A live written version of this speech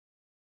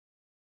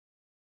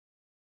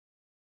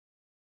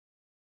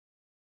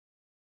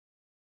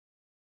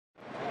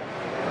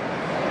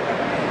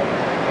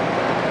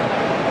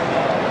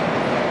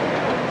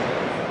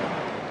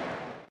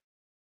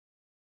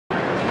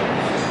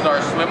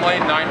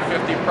SlimLane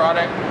 950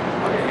 product.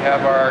 We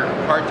have our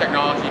card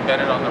technology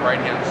embedded on the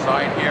right-hand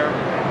side here.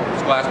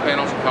 These glass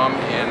panels come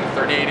in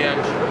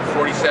 38-inch,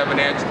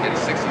 47-inch, and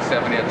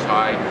 67-inch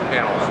high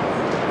panels.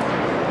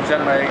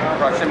 Present my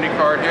proximity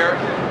card here.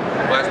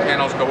 Glass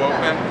panels go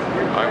open.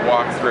 I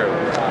walk through.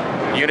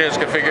 The unit is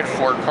configured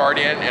for card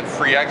in and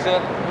free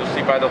exit. You'll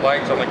see by the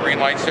lights on the green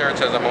lights here, it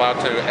says I'm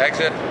allowed to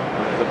exit.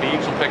 The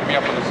beams will pick me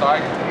up on the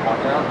side. Walk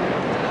down.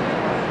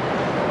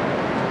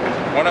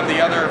 One of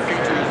the other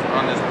features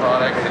on this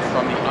product is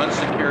from the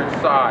unsecured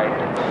side,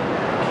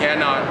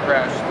 cannot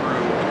crash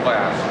through the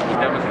glass. We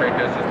demonstrate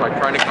this just by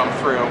trying to come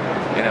through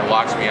and it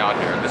locks me out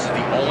here. This is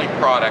the only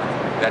product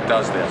that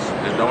does this.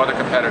 There's no other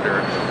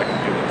competitor that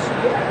can do this.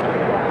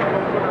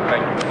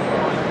 Thank you.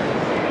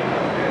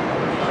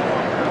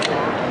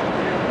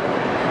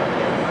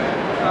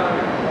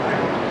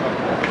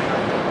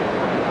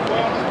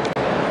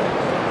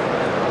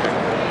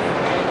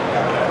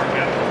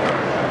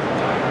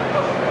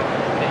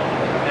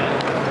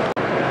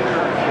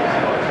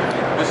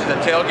 The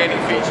tailgating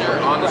feature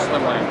on the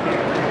SlimLane.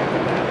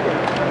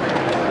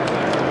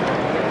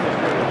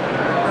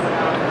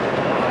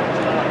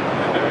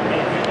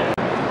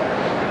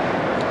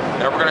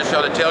 Now we're going to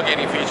show the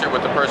tailgating feature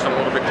with the person a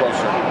little bit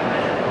closer.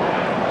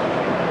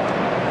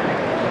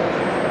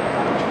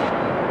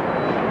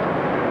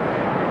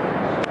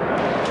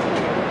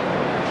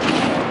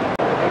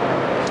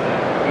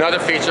 Another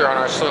feature on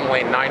our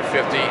SlimLane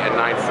 950 and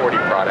 940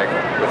 product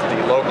with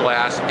the low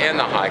glass and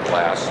the high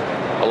glass,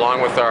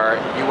 along with our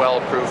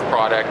UL-approved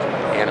product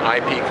and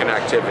IP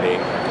connectivity,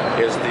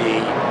 is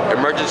the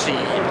emergency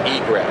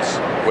egress,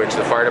 which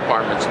the fire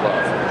departments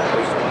love.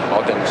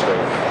 I'll demonstrate.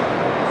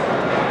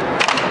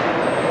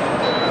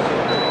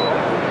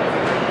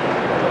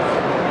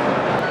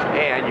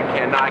 And you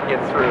cannot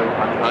get through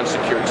on the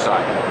unsecured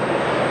side.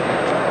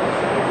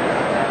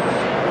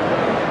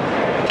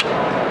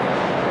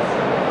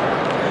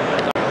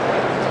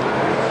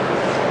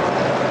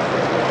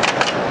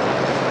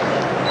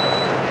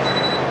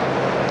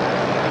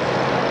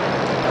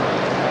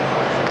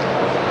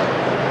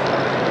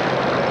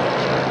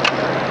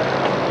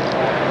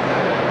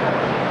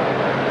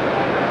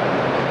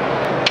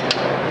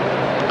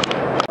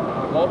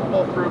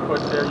 Multiple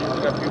throughputs there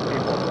using a few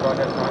people. Go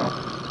ahead, Mike.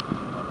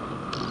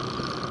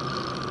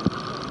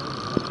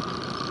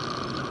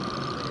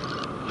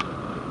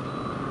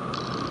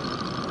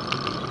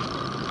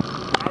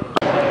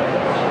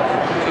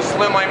 So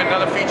SlimLane,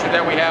 another feature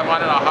that we have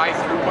on it, a high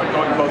throughput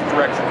going both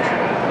directions.